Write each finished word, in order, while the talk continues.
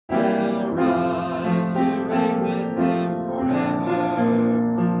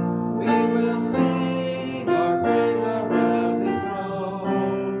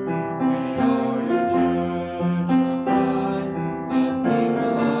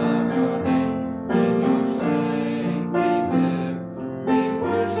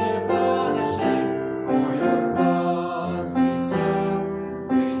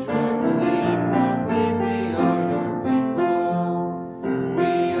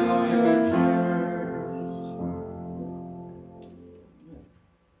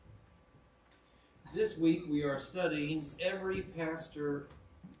week we are studying Every Pastor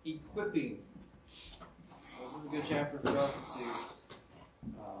Equipping. This is a good chapter for us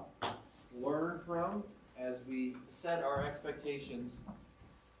to learn from as we set our expectations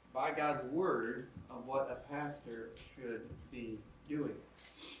by God's Word of what a pastor should be doing.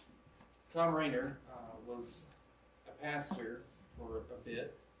 Tom Rainer was a pastor for a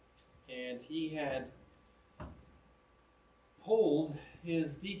bit, and he had polled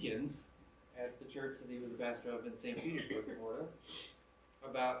his deacons at the church that he was a pastor of in St. Petersburg, Florida,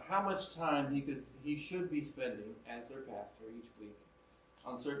 about how much time he should be spending as their pastor each week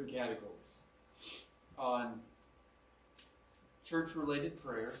on certain categories. On church-related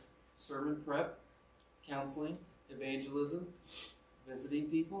prayer, sermon prep, counseling, evangelism, visiting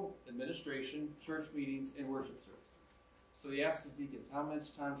people, administration, church meetings, and worship services. So he asked his deacons, how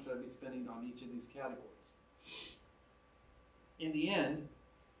much time should I be spending on each of these categories? In the end,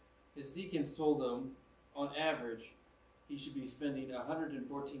 his deacons told him, on average, he should be spending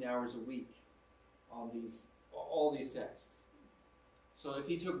 114 hours a week on all these tasks. So if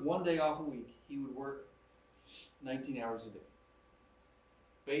he took one day off a week, he would work 19 hours a day,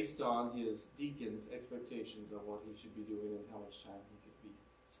 based on his deacons' expectations of what he should be doing and how much time he could be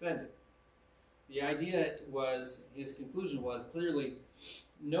spending. The idea was, his conclusion was, clearly,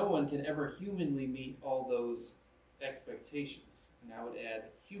 no one can ever humanly meet all those expectations. And I would add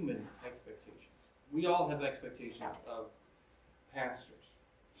human expectations. We all have expectations of pastors.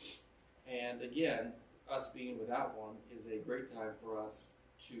 And again, us being without one is a great time for us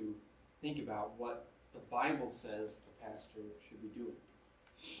to think about what the Bible says a pastor should be doing.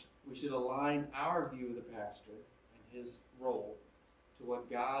 We should align our view of the pastor and his role to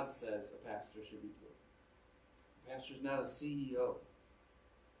what God says a pastor should be doing. A pastor is not a CEO.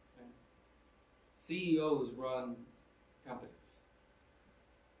 Okay? CEOs run companies.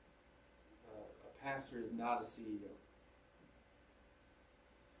 A pastor is not a CEO.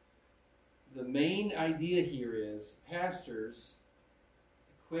 The main idea here is pastors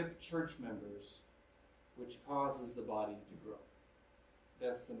equip church members, which causes the body to grow.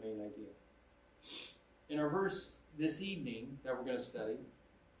 That's the main idea. In our verse this evening that we're going to study,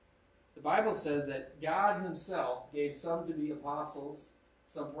 the Bible says that God himself gave some to be apostles,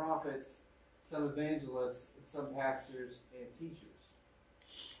 some prophets, some evangelists, some pastors and teachers.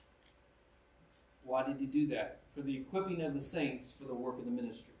 Why did he do that? For the equipping of the saints for the work of the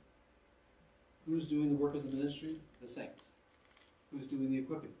ministry. Who's doing the work of the ministry? The saints. Who's doing the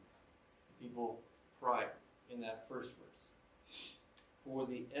equipping? The people prior in that first verse. For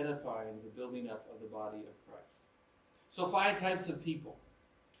the edifying, the building up of the body of Christ. So 5 types of people.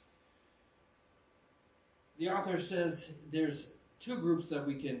 The author says there's 3 groups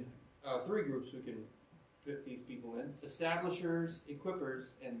we can put these people in. Establishers,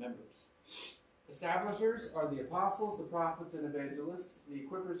 equippers, and members. Establishers are the apostles, the prophets, and evangelists. The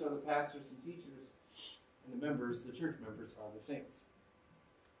equippers are the pastors and teachers. And the members, the church members, are the saints.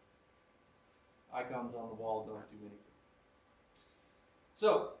 Icons on the wall don't do anything.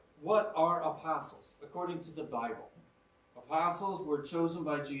 So, what are apostles? According to the Bible, apostles were chosen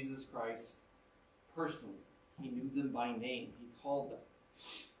by Jesus Christ personally. He knew them by name. He called them.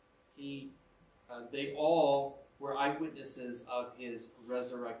 They all were eyewitnesses of his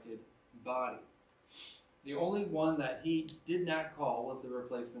resurrected body. The only one that he did not call was the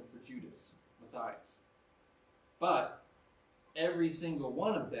replacement for Judas, Matthias. But every single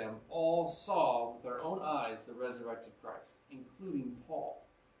one of them all saw with their own eyes the resurrected Christ, including Paul,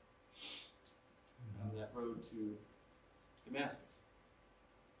 on that road to Damascus.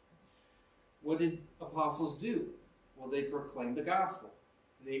 What did apostles do? Well, they proclaimed the gospel.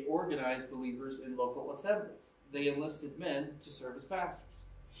 They organized believers in local assemblies. They enlisted men to serve as pastors.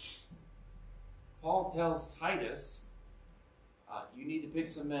 Paul tells Titus, you need to pick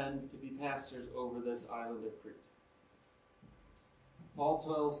some men to be pastors over this island of Crete. Paul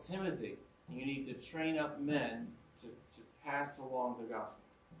tells Timothy, you need to train up men to pass along the gospel.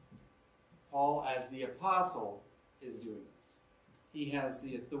 Paul, as the apostle, is doing this. He has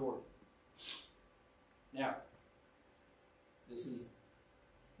the authority. Now, this is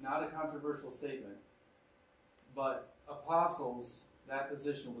not a controversial statement, but apostles, that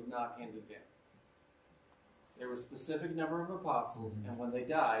position was not handed down. There were a specific number of apostles, and when they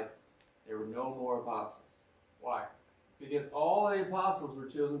died, there were no more apostles. Why? Because all the apostles were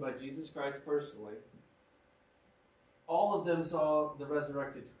chosen by Jesus Christ personally. All of them saw the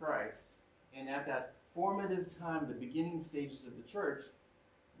resurrected Christ, and at that formative time, the beginning stages of the church,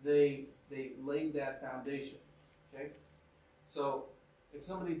 they laid that foundation. Okay? So, if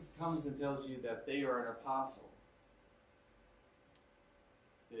somebody comes and tells you that they are an apostle,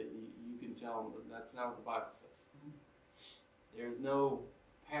 that you can tell them that's not what the Bible says. There's no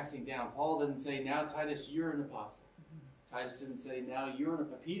passing down. Paul didn't say, now Titus, you're an apostle. Titus didn't say, now you're an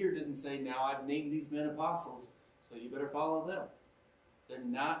apostle. Peter didn't say, now I've named these men apostles, so you better follow them. They're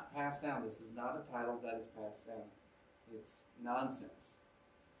not passed down. This is not a title that is passed down. It's nonsense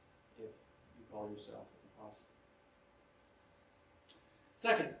if you call yourself an apostle.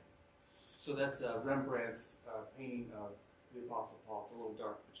 Second, so that's Rembrandt's painting of the Apostle Paul. It's a little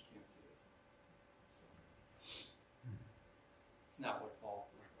dark, but you can't see it. So, it's not what Paul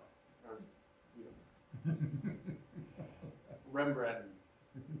looked like. Or, we don't know. Rembrandt,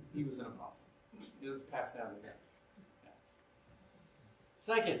 he was an apostle. It was passed down to him. Yes.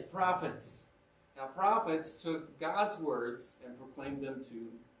 Second, prophets. Now, prophets took God's words and proclaimed them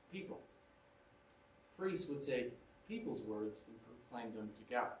to people. Priests would take people's words and proclaim them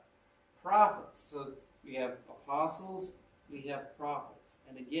to God. Prophets. So we have apostles, we have prophets.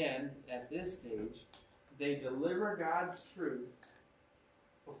 And again, at this stage, they deliver God's truth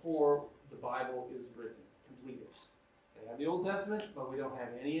before the Bible is written, completed. They have the Old Testament, but we don't have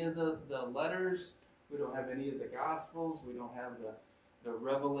any of the letters. We don't have any of the Gospels. We don't have the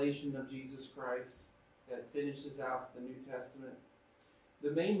revelation of Jesus Christ that finishes out the New Testament.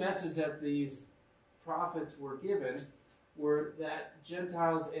 The main message that these prophets were given were that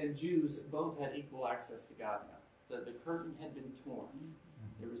Gentiles and Jews both had equal access to God now. The curtain had been torn.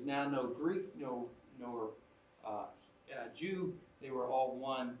 There was now no Greek, no Jew. They were all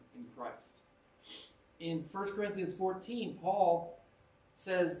one in Christ. In 1 Corinthians 14, Paul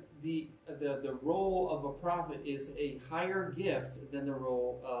says the role of a prophet is a higher gift than the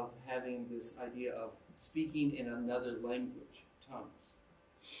role of having this idea of speaking in another language, tongues.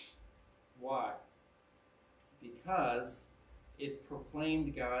 Why? Because it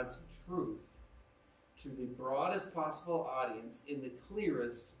proclaimed God's truth to the broadest possible audience in the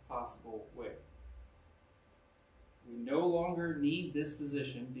clearest possible way. We no longer need this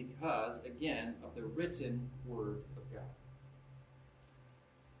position because, again, of the written Word of God.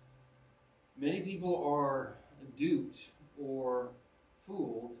 Many people are duped or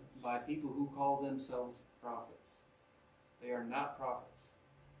fooled by people who call themselves prophets. They are not prophets.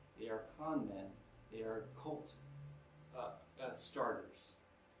 They are con men. They are cult starters.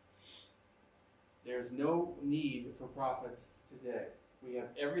 There's no need for prophets today. We have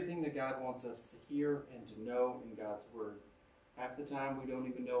everything that God wants us to hear and to know in God's Word. Half the time we don't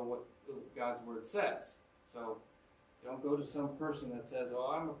even know what God's Word says. So don't go to some person that says,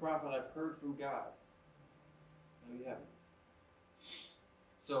 oh, I'm a prophet, I've heard from God. No, you haven't.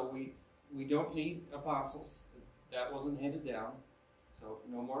 So we don't need apostles. That wasn't handed down. So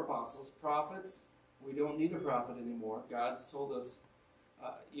no more apostles. Prophets, we don't need a prophet anymore. God's told us,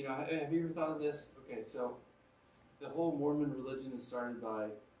 have you ever thought of this? Okay, so the whole Mormon religion is started by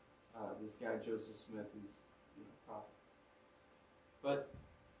this guy, Joseph Smith, who's a prophet. But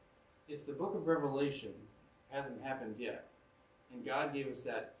if the book of Revelation hasn't happened yet, and God gave us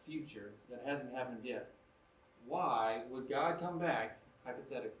that future that hasn't happened yet, why would God come back,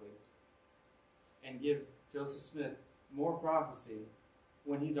 hypothetically, and give Joseph Smith more prophecy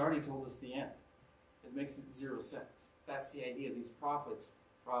when he's already told us the end? It makes it zero sense. That's the idea. These prophets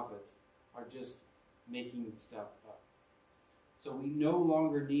are just making stuff up. So we no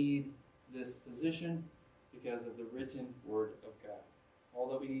longer need this position because of the written Word of God. All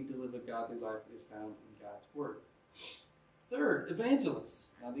that we need to live a godly life is found in God's Word. Third, evangelists.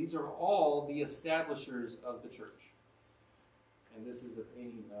 Now these are all the establishers of the church. And this is a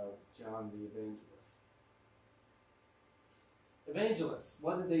painting of John the Evangelist. Evangelists,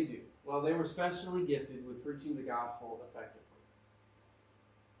 what did they do? Well, they were specially gifted with preaching the gospel effectively.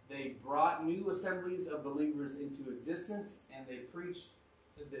 They brought new assemblies of believers into existence, and they preached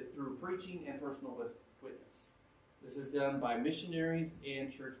through preaching and personal witness. This is done by missionaries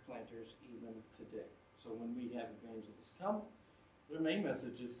and church planters even today. So when we have evangelists come, their main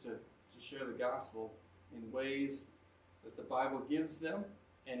message is to share the gospel in ways that the Bible gives them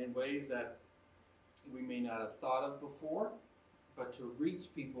and in ways that we may not have thought of before, but to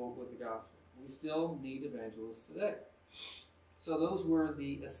reach people with the gospel. We still need evangelists today. So those were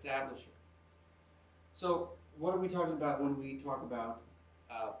the establisher. So what are we talking about when we talk about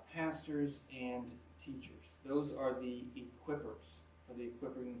pastors and teachers? Those are the equippers for the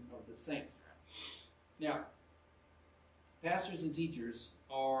equipping of the saints. Now, pastors and teachers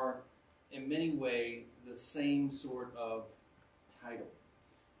are in many ways the same sort of title.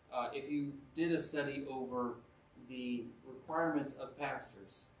 If you did a study over the requirements of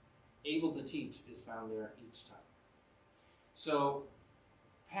pastors, able to teach is found there each time. So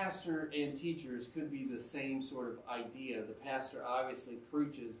pastor and teachers could be the same sort of idea. The pastor obviously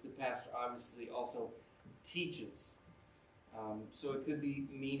preaches. The pastor obviously also teaches. So it could be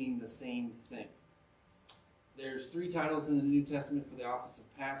meaning the same thing. There's 3 titles in the New Testament for the office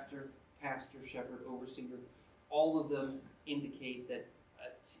of pastor, shepherd, overseer. All of them indicate that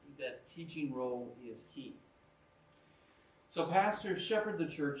that teaching role is key. So pastors shepherd the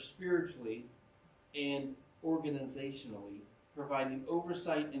church spiritually and organizationally, providing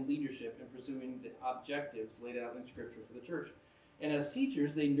oversight and leadership in pursuing the objectives laid out in Scripture for the church. And as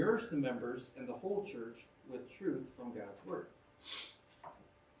teachers, they nourish the members and the whole church with truth from God's Word.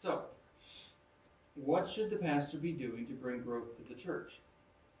 So, what should the pastor be doing to bring growth to the church?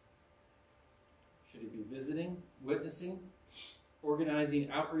 Should he be visiting, witnessing, organizing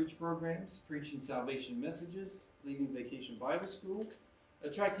outreach programs, preaching salvation messages, leading vacation Bible school,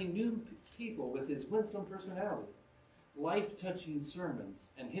 attracting new people with his winsome personality, life-touching sermons,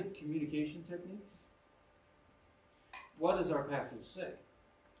 and hip communication techniques? What does our passage say?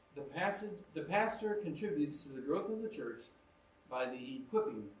 The pastor contributes to the growth of the church by the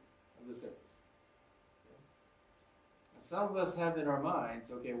equipping of the saints. Now, some of us have in our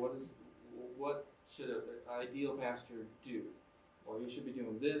minds, okay, what should an ideal pastor do? Well, he should be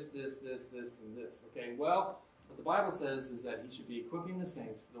doing this, and this. Okay, well, what the Bible says is that he should be equipping the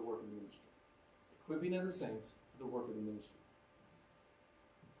saints for the work of the ministry. Equipping of the saints for the work of the ministry.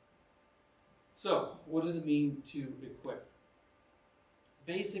 So, what does it mean to equip?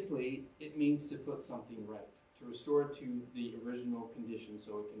 Basically, it means to put something right, to restore it to the original condition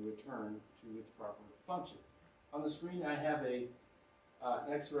so it can return to its proper function. On the screen, I have an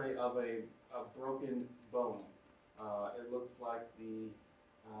X-ray of a broken bone. It looks like the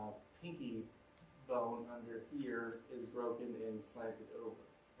pinky bone under here is broken and slanted over.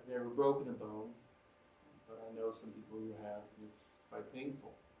 I've never broken a bone, but I know some people who have, and it's quite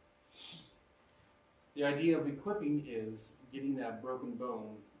painful. The idea of equipping is getting that broken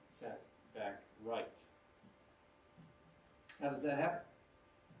bone set back right. How does that happen?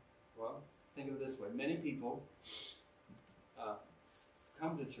 Well, think of it this way. Many people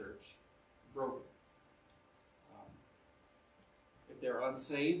come to church broken. If they're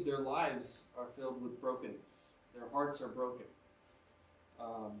unsaved, their lives are filled with brokenness. Their hearts are broken.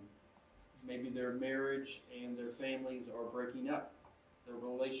 Maybe their marriage and their families are breaking up. Their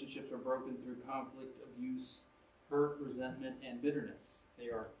relationships are broken through conflict, abuse, hurt, resentment, and bitterness. They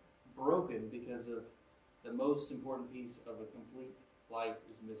are broken because of the most important piece of a complete life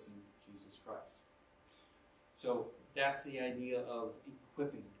is missing Jesus Christ. So that's the idea of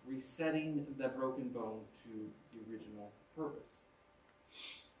equipping, resetting the broken bone to the original purpose.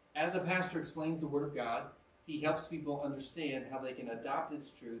 As a pastor explains the Word of God, he helps people understand how they can adopt its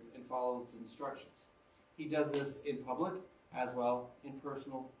truth and follow its instructions. He does this in public as well in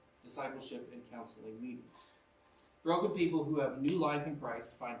personal discipleship and counseling meetings. Broken people who have new life in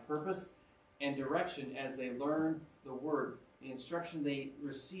Christ find purpose and direction as they learn the Word. The instruction they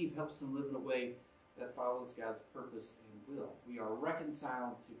receive helps them live in a way that follows God's purpose and will. We are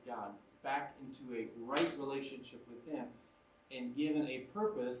reconciled to God, back into a right relationship with Him, and given a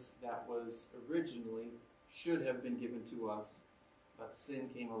purpose that was originally should have been given to us, but sin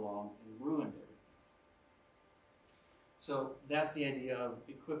came along and ruined everything. So that's the idea of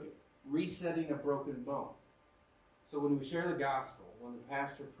equipping, resetting a broken bone. So when we share the gospel, when the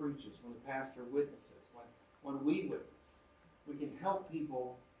pastor preaches, when the pastor witnesses, when we witness, we can help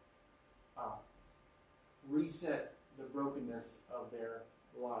people reset the brokenness of their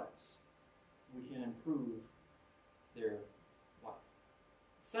lives. We can improve their life.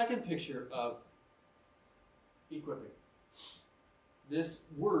 Second picture of equipping. This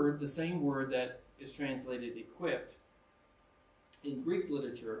word, the same word that is translated equipped in Greek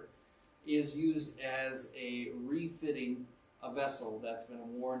literature, is used as a refitting a vessel that's been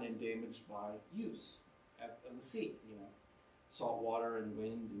worn and damaged by use of the sea. You know, salt water and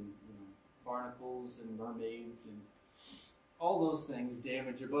wind and barnacles and mermaids and all those things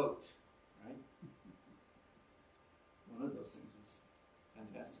damage a boat, right? One of those things was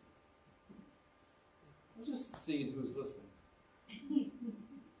fantastic. I was just seeing who's listening.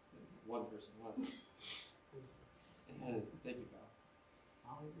 One person was. Thank you,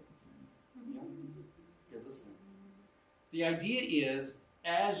 Val. Yeah, you're listening. The idea is,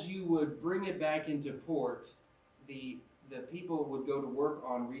 as you would bring it back into port, the people would go to work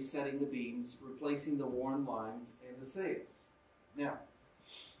on resetting the beams, replacing the worn lines, and the sails. Now,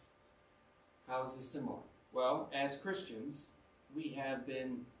 how is this similar? Well, as Christians, we have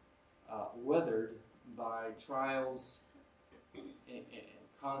been weathered by trials and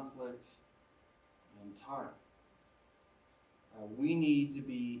conflict and time. We need to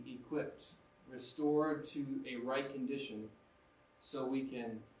be equipped, restored to a right condition so we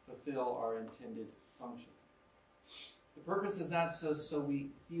can fulfill our intended function. The purpose is not just so we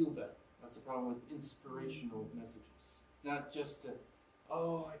feel better. That's the problem with inspirational messages. It's not just to,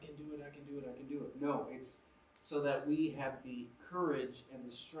 oh, I can do it, I can do it, I can do it. No, it's so that we have the courage and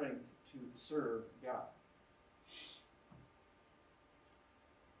the strength to serve God.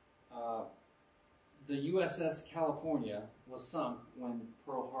 The USS California was sunk when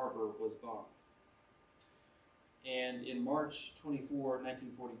Pearl Harbor was bombed. And in March 24,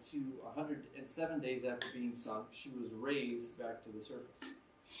 1942, 107 days after being sunk, she was raised back to the surface.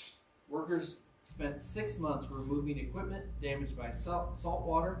 Workers spent 6 months removing equipment damaged by salt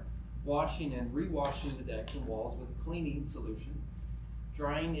water, washing and rewashing the decks and walls with a cleaning solution,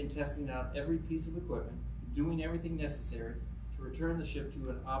 drying and testing out every piece of equipment, doing everything necessary to return the ship to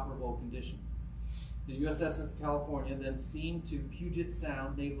an operable condition. The USS California then steamed to Puget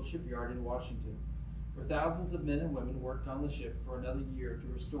Sound Naval Shipyard in Washington, where thousands of men and women worked on the ship for another year to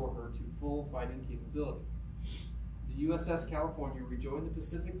restore her to full fighting capability. The USS California rejoined the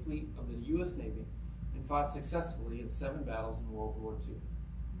Pacific Fleet of the U.S. Navy and fought successfully in 7 battles in World War II.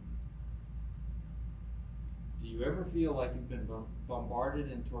 Do you ever feel like you've been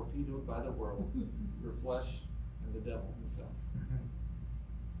bombarded and torpedoed by the world, your flesh, and the devil himself?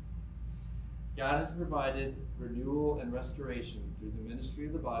 God has provided renewal and restoration through the ministry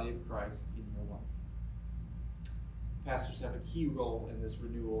of the body of Christ in your life. Pastors have a key role in this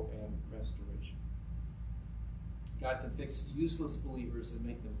renewal and restoration. God can fix useless believers and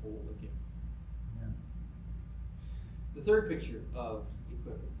make them whole again. Amen. The third picture of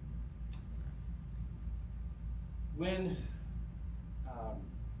equipping.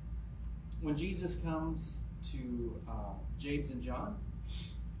 When Jesus comes to James and John,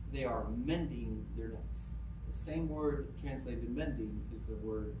 they are mending their nets. The same word translated mending is the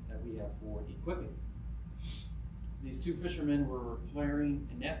word that we have for equipping. These two fishermen were repairing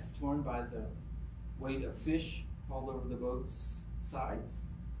nets torn by the weight of fish all over the boat's sides.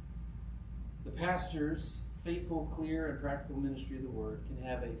 The pastor's faithful, clear, and practical ministry of the word can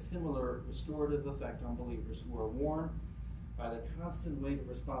have a similar restorative effect on believers who are worn by the constant weight of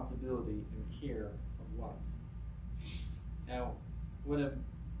responsibility and care of life. Now, when a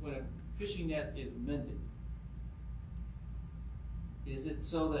fishing net is mended, is it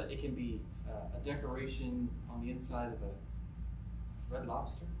so that it can be a decoration on the inside of a Red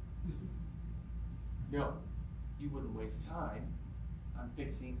Lobster? No, you wouldn't waste time on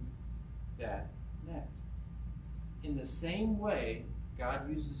fixing that net. In the same way, God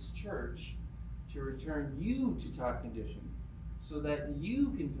uses church to return you to top condition so that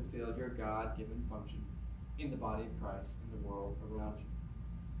you can fulfill your God-given function in the body of Christ in the world around you.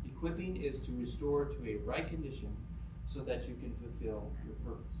 Equipping is to restore to a right condition so that you can fulfill your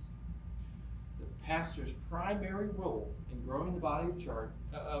purpose. The pastor's primary role in growing the body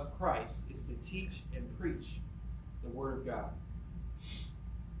of Christ is to teach and preach the Word of God.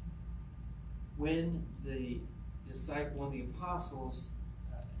 When the apostles,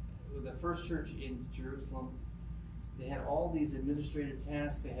 the first church in Jerusalem, they had all these administrative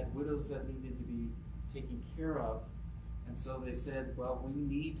tasks. They had widows that needed to be taken care of. And so they said, well, we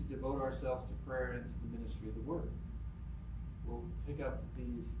need to devote ourselves to prayer and to the ministry of the Word. We'll pick up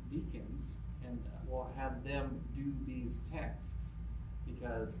these deacons and we'll have them do these tasks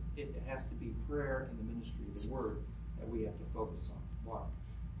because it has to be prayer and the ministry of the Word that we have to focus on. Why?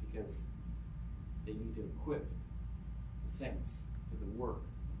 Because they need to equip the saints for the work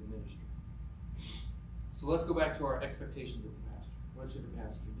of the ministry. So let's go back to our expectations of the pastor. What should the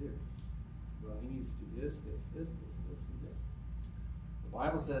pastor do? Well, he needs to do this, and this. The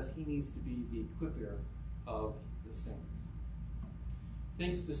Bible says he needs to be the equipper of the saints.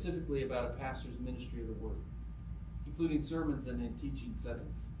 Think specifically about a pastor's ministry of the Word, including sermons and in teaching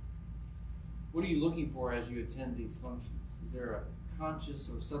settings. What are you looking for as you attend these functions? Is there a conscious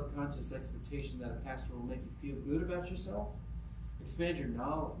or subconscious expectation that a pastor will make you feel good about yourself, expand your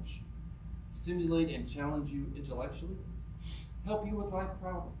knowledge, stimulate and challenge you intellectually, help you with life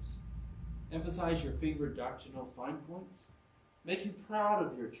problems, emphasize your favorite doctrinal fine points, make you proud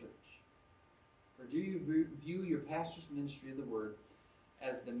of your church? Or do you view your pastor's ministry of the Word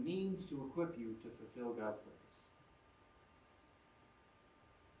as the means to equip you to fulfill God's purpose?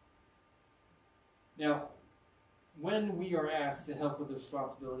 Now, when we are asked to help with the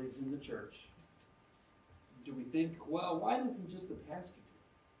responsibilities in the church, do we think, well, why doesn't just the pastor do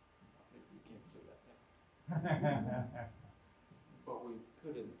it? We can't say that. But we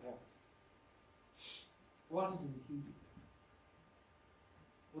could in the past. Why doesn't he do that?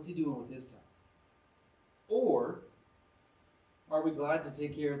 What's he doing with his time? Or Are we glad to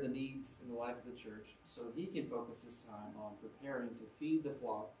take care of the needs in the life of the church so he can focus his time on preparing to feed the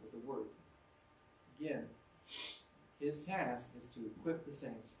flock with the word? Again, his task is to equip the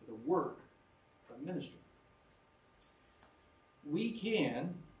saints for the work of ministry. We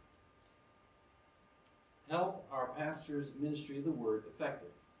can help our pastor's ministry of the word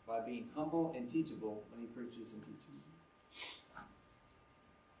effective by being humble and teachable when he preaches and teaches.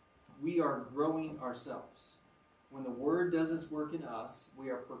 We are growing ourselves. When the word does its work in us, we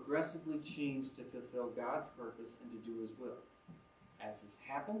are progressively changed to fulfill God's purpose and to do his will. As this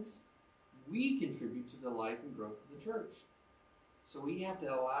happens, we contribute to the life and growth of the church. So we have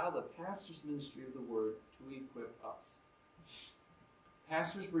to allow the pastor's ministry of the word to equip us.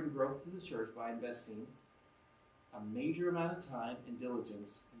 Pastors bring growth to the church by investing a major amount of time and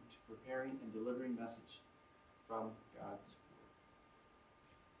diligence into preparing and delivering message from God's word.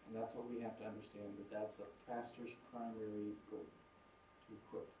 And that's what we have to understand, that that's the pastor's primary goal, to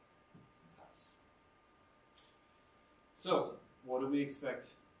equip us. So, what do we expect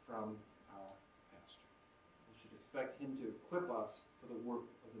from our pastor? We should expect him to equip us for the work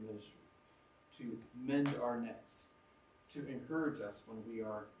of the ministry, to mend our necks, to encourage us when we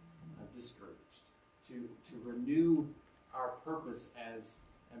are discouraged, to renew our purpose as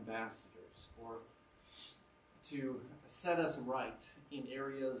ambassadors, or to set us right in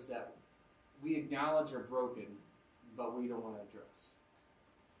areas that we acknowledge are broken, but we don't want to address.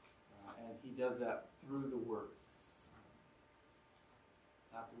 And he does that through the word,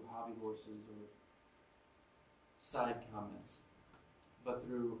 not through hobby horses or side comments, but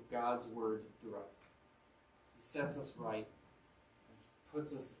through God's word directly. He sets us right and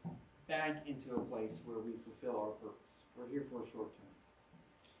puts us back into a place where we fulfill our purpose. We're here for a short time.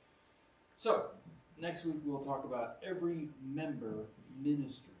 So, next week we'll talk about every member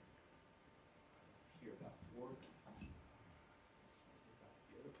ministry. Hear about work.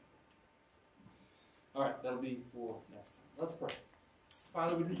 All right, that'll be for next time. Let's pray.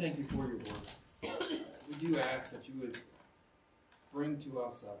 Father, we do thank you for your word. We do ask that you would bring to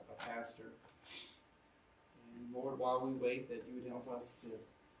us a pastor. And Lord, while we wait, that you would help us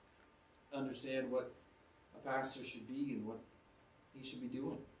to understand what a pastor should be and what he should be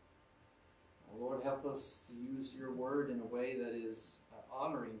doing. Lord, help us to use your word in a way that is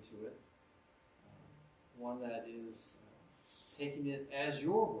honoring to it, one that is taking it as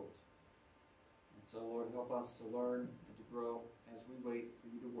your word. And so, Lord, help us to learn and to grow as we wait for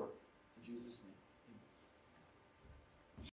you to work. In Jesus' name.